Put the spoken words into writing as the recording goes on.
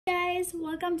Guys,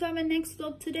 welcome to our next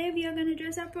vlog. Today we are gonna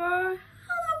dress up for Halloween.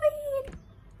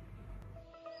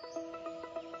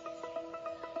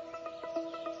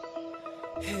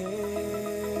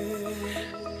 Here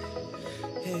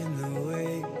in the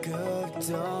wake of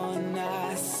dawn,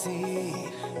 I see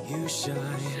you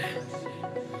shine.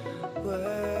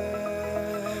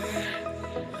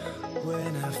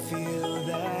 When I feel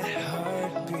that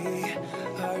heartbeat,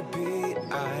 I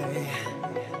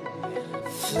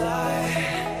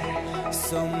fly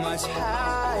so much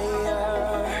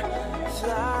higher,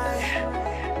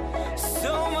 fly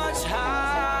so much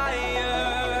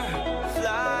higher,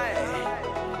 fly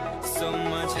so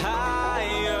much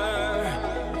higher,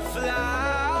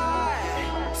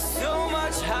 fly so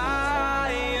much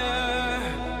higher.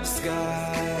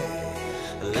 Sky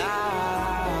lines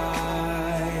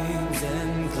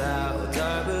and clouds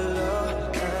are below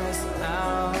us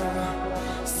now.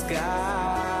 Sky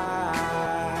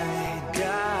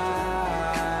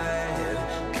dive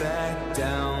back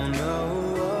down.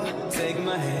 Oh, take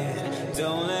my hand,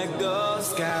 don't let go.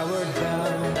 Skyward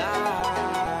bound.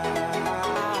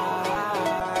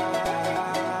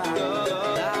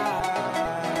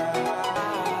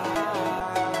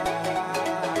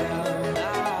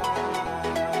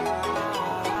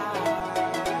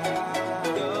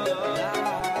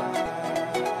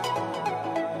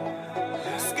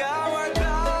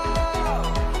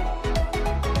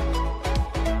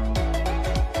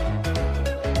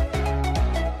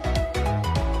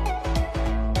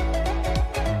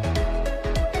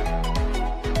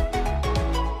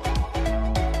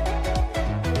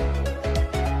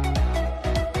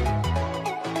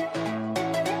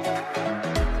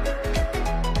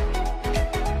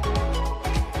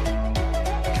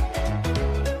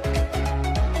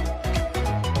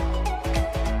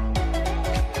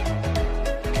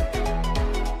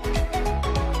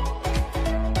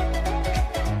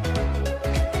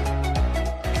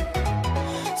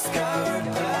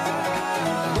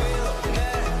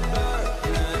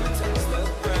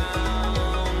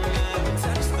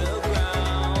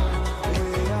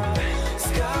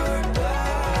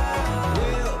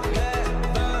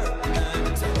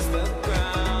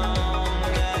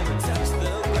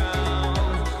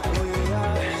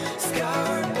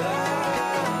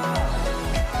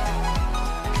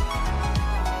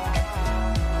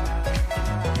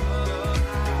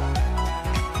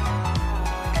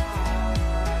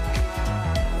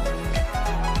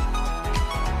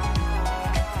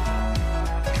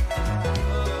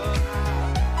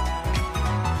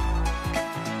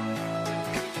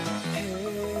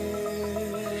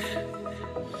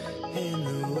 In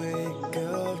the wake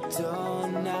of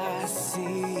dawn, I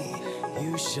see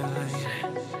you shine.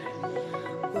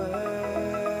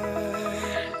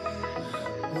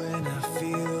 When I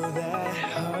feel that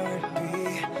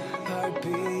heartbeat,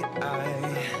 I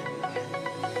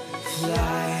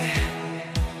fly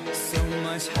so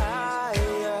much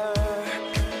higher,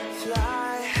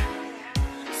 fly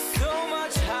so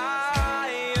much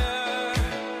higher,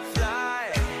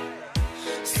 fly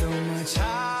so much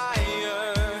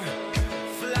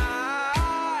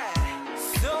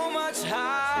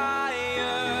higher.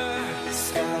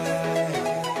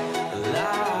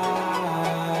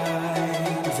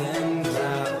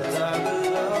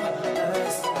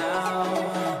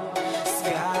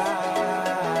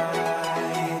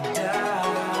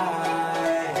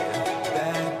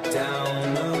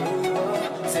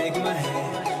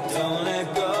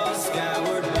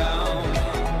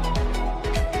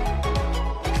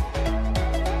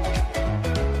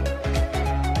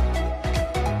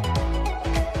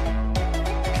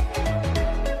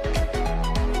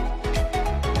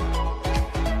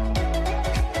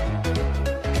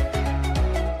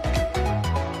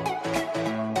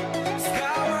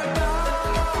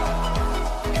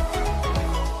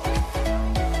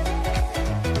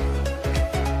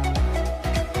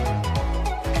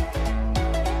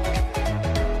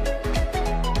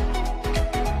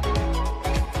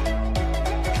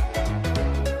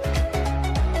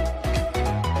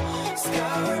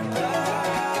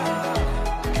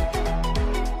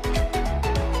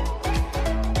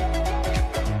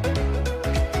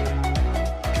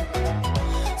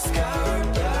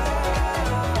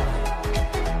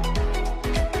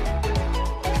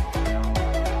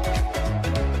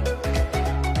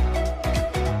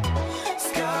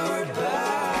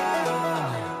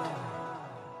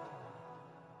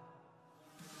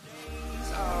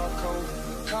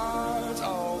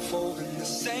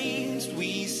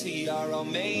 We see are all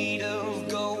made of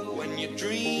gold. When your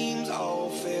dreams all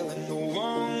fail and the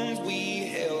ones we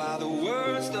hail are the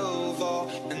worst of all,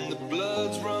 and the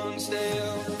bloods run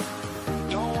stale.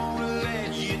 Don't wanna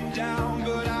let you down,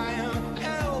 but I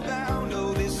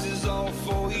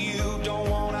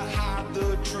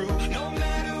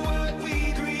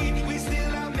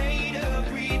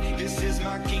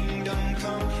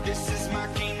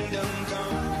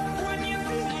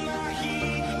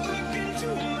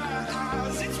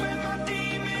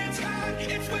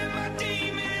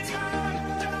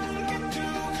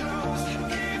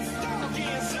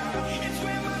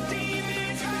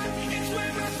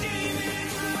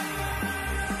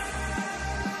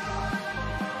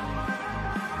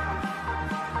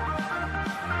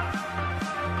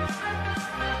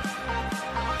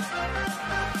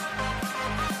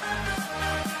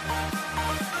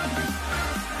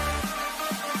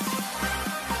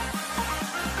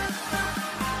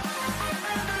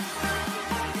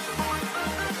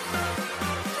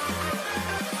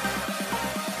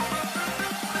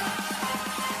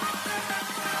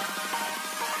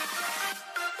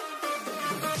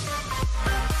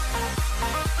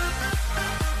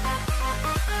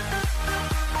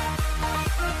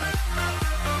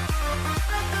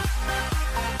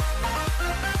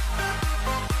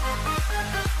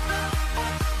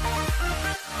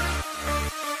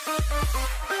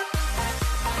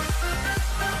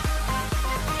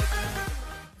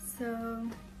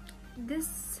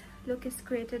this look is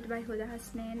created by Huda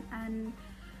Husnain, and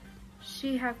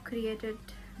she have created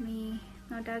me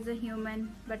not as a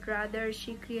human, but rather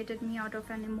she created me out of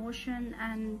an emotion,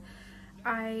 and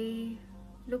I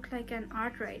look like an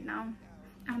art right now.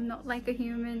 I'm not like a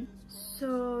human.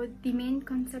 So the main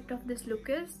concept of this look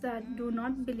is that do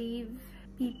not believe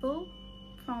people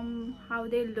from how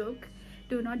they look.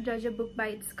 Do not judge a book by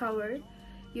its cover.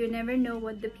 You never know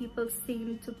what the people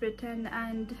seem to pretend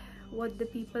and what the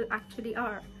people actually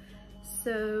are.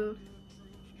 So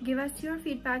give us your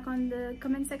feedback on the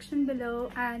comment section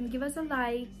below, and give us a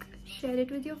like, share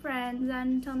it with your friends,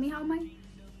 and tell me how my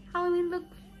Halloween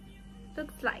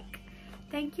looks like.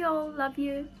 Thank you all, love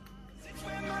you. It's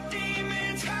where my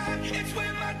demons hide. It's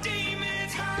where my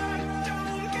demons hide.